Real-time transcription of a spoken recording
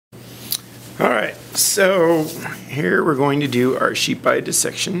Alright, so here we're going to do our sheep eye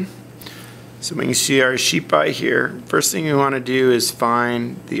dissection. So we can see our sheep eye here. First thing we want to do is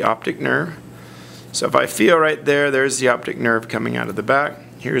find the optic nerve. So if I feel right there, there's the optic nerve coming out of the back.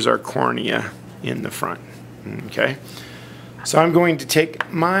 Here's our cornea in the front. Okay, so I'm going to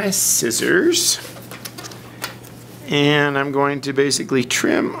take my scissors and I'm going to basically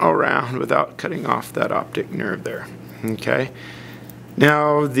trim around without cutting off that optic nerve there. Okay.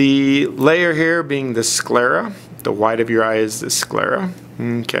 Now the layer here being the sclera, the white of your eye is the sclera.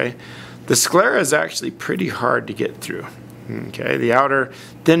 Okay, the sclera is actually pretty hard to get through. Okay, the outer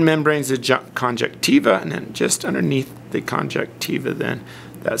thin membrane is the conjunctiva, and then just underneath the conjunctiva, then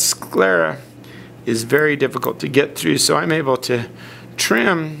that sclera is very difficult to get through. So I'm able to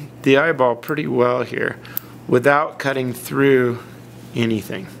trim the eyeball pretty well here without cutting through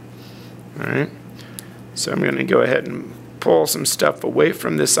anything. All right, so I'm going to go ahead and pull some stuff away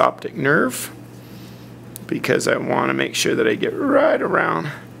from this optic nerve because I want to make sure that I get right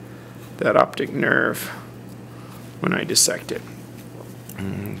around that optic nerve when I dissect it.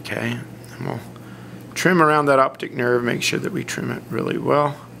 Okay, and we'll trim around that optic nerve, make sure that we trim it really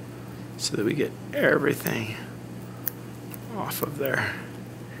well so that we get everything off of there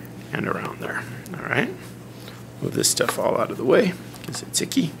and around there. All right, move this stuff all out of the way because it's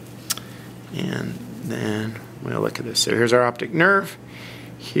icky. And then we'll look at this. So here's our optic nerve.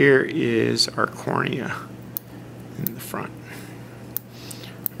 Here is our cornea in the front.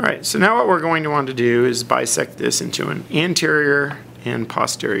 All right, so now what we're going to want to do is bisect this into an anterior and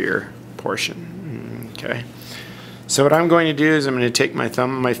posterior portion. Okay, so what I'm going to do is I'm going to take my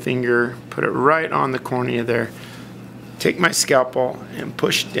thumb and my finger, put it right on the cornea there, take my scalpel and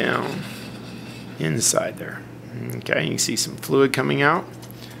push down inside there. Okay, you can see some fluid coming out.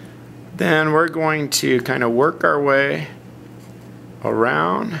 Then we're going to kind of work our way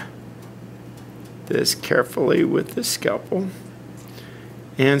around this carefully with the scalpel.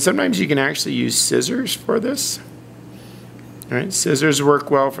 And sometimes you can actually use scissors for this. All right, scissors work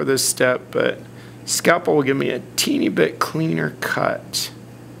well for this step, but scalpel will give me a teeny bit cleaner cut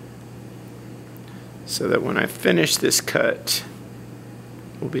so that when I finish this cut,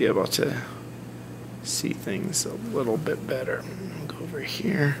 we'll be able to see things a little bit better. I'll go over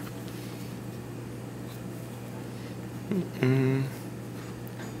here. I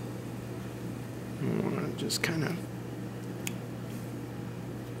want to just kind of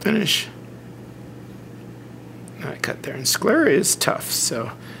finish that cut there. And sclera is tough,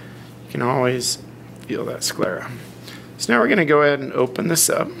 so you can always feel that sclera. So now we're going to go ahead and open this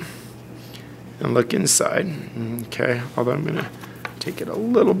up and look inside. Okay, although I'm going to take it a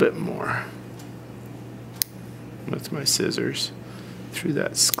little bit more with my scissors through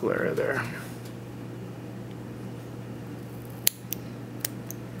that sclera there.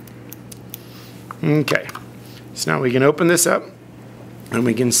 Okay, so now we can open this up and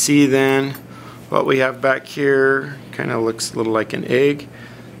we can see then what we have back here. Kind of looks a little like an egg.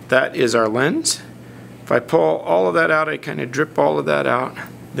 That is our lens. If I pull all of that out, I kind of drip all of that out,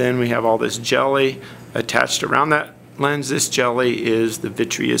 then we have all this jelly attached around that lens. This jelly is the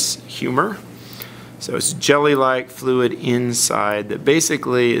vitreous humor. So it's jelly-like fluid inside that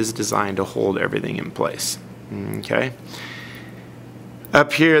basically is designed to hold everything in place. Okay.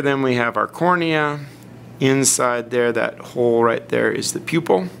 Up here then we have our cornea. Inside there, that hole right there is the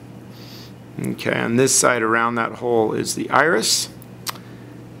pupil. Okay, on this side around that hole is the iris.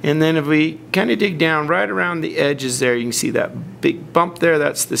 And then if we kind of dig down right around the edges there, you can see that big bump there,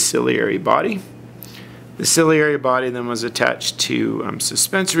 that's the ciliary body. The ciliary body then was attached to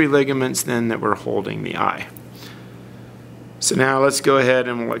suspensory ligaments then that were holding the eye. So now let's go ahead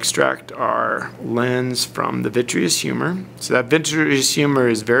and we'll extract our lens from the vitreous humor. So that vitreous humor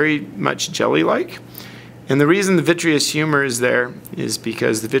is very much jelly-like. And the reason the vitreous humor is there is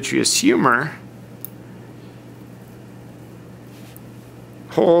because the vitreous humor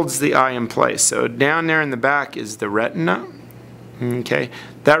holds the eye in place. So down there in the back is the retina. Okay,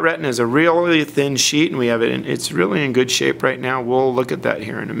 that retina is a really thin sheet and we have it in, it's really in good shape right now. We'll look at that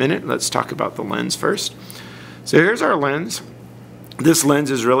here in a minute. Let's talk about the lens first. So here's our lens. This lens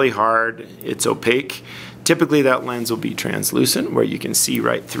is really hard. It's opaque. Typically that lens will be translucent where you can see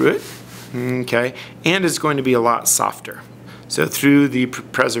right through it. Okay, and it's going to be a lot softer. So through the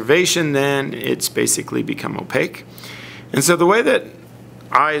preservation then it's basically become opaque. And so the way that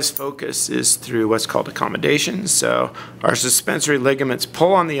eyes focus is through what's called accommodation. So our suspensory ligaments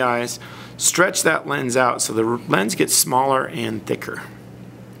pull on the eyes, stretch that lens out so the lens gets smaller and thicker.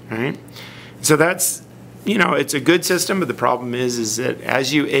 All right? So that's you know, it's a good system, but the problem is that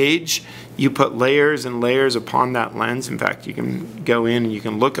as you age, you put layers and layers upon that lens. In fact, you can go in and you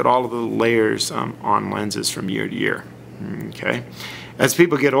can look at all of the layers on lenses from year to year. Okay. As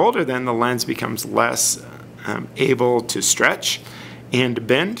people get older, then the lens becomes less able to stretch and to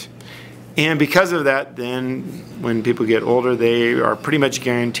bend. And because of that, then when people get older, they are pretty much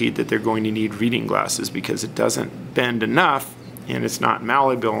guaranteed that they're going to need reading glasses because it doesn't bend enough and it's not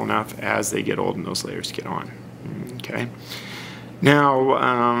malleable enough as they get old and those layers get on. Okay.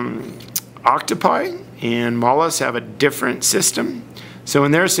 Now, octopi and mollusks have a different system. So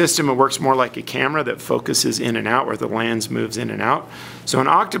in their system, it works more like a camera that focuses in and out, where the lens moves in and out. So an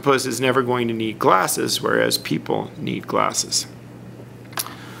octopus is never going to need glasses, whereas people need glasses.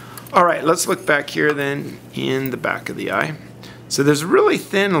 All right, let's look back here then in the back of the eye. So there's a really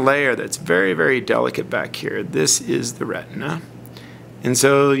thin layer that's very, very delicate back here. This is the retina. And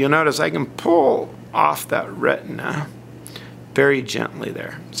so you'll notice I can pull off that retina very gently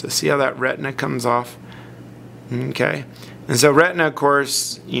there. So see how that retina comes off? Okay. And so retina, of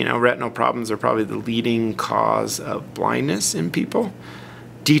course, you know, retinal problems are probably the leading cause of blindness in people.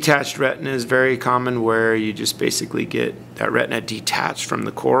 Detached retina is very common, where you just basically get that retina detached from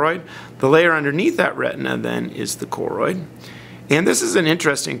the choroid. The layer underneath that retina then is the choroid. And this is an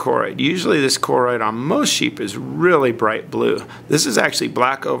interesting choroid. Usually this choroid on most sheep is really bright blue. This is actually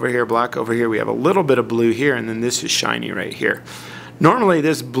black over here, black over here. We have a little bit of blue here, and then this is shiny right here. Normally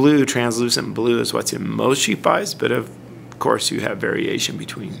this blue, translucent blue, is what's in most sheep eyes, but of course you have variation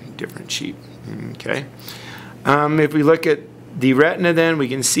between different sheep. Okay. If we look at the retina, then we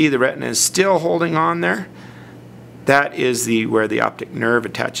can see the retina is still holding on there. That is where the optic nerve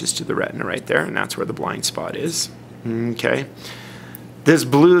attaches to the retina right there, and that's where the blind spot is. Okay. This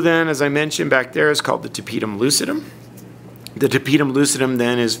blue then, as I mentioned back there, is called the tapetum lucidum. The tapetum lucidum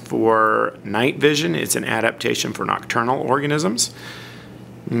then is for night vision. It's an adaptation for nocturnal organisms.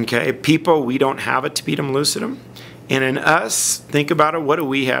 Okay. People, we don't have a tapetum lucidum. And in us, think about it, what do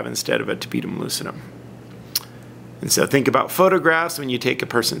we have instead of a tapetum lucidum? And so think about photographs. When you take a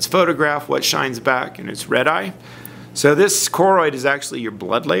person's photograph, what shines back? And it's red eye. So this choroid is actually your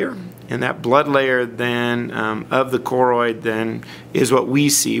blood layer. And that blood layer then of the choroid then is what we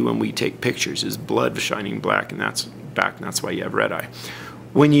see when we take pictures, is blood shining black, and that's why you have red eye.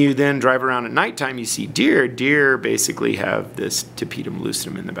 When you then drive around at nighttime, you see deer. Deer basically have this tapetum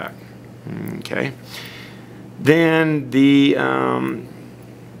lucidum in the back. Okay. Then the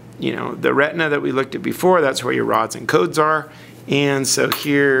the retina that we looked at before, that's where your rods and cones are. And so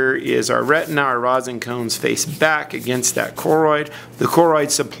here is our retina. Our rods and cones face back against that choroid. The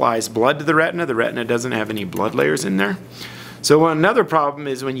choroid supplies blood to the retina. The retina doesn't have any blood layers in there. So another problem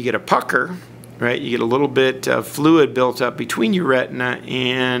is when you get a pucker, right, you get a little bit of fluid built up between your retina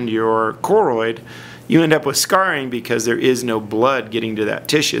and your choroid. You end up with scarring because there is no blood getting to that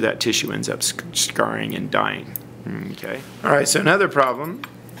tissue. That tissue ends up scarring and dying. Okay. All right, so another problem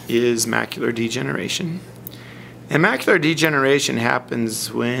is macular degeneration. And macular degeneration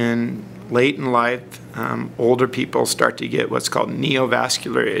happens when late in life, older people start to get what's called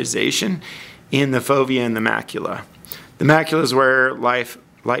neovascularization in the fovea and the macula. The macula is where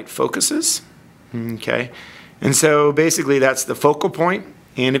light focuses. Okay. And so basically that's the focal point.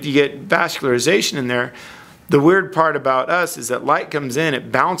 And if you get vascularization in there, the weird part about us is that light comes in,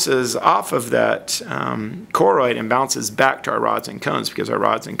 it bounces off of that choroid and bounces back to our rods and cones, because our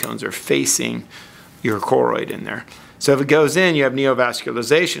rods and cones are facing your choroid in there. So if it goes in, you have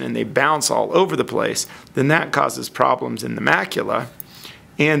neovascularization and they bounce all over the place, then that causes problems in the macula,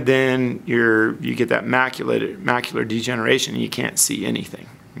 and then you get that macular degeneration and you can't see anything.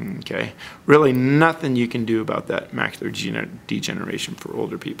 Okay, really nothing you can do about that macular degeneration for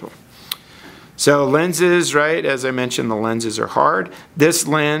older people. So lenses, right, as I mentioned, the lenses are hard. This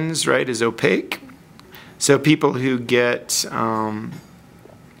lens, right, is opaque. So people who get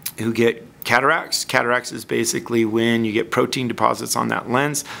cataracts. Cataracts is basically when you get protein deposits on that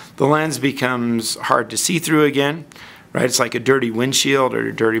lens. The lens becomes hard to see through again, right? It's like a dirty windshield or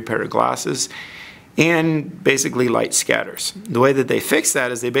a dirty pair of glasses. And basically light scatters. The way that they fix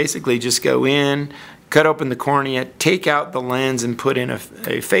that is they basically just go in, cut open the cornea, take out the lens, and put in a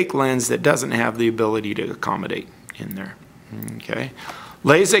fake lens that doesn't have the ability to accommodate in there. Okay.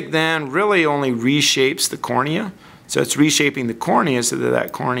 LASIK then really only reshapes the cornea. So it's reshaping the cornea so that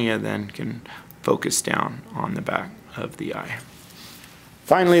that cornea then can focus down on the back of the eye.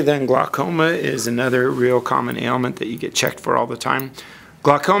 Finally then, glaucoma is another real common ailment that you get checked for all the time.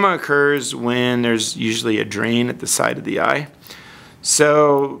 Glaucoma occurs when there's usually a drain at the side of the eye.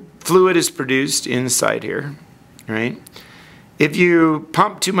 So fluid is produced inside here, right? If you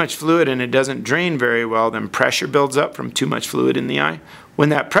pump too much fluid and it doesn't drain very well, then pressure builds up from too much fluid in the eye. When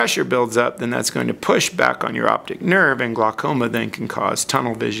that pressure builds up, then that's going to push back on your optic nerve, and glaucoma then can cause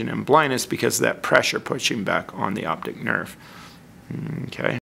tunnel vision and blindness because of that pressure pushing back on the optic nerve. Okay.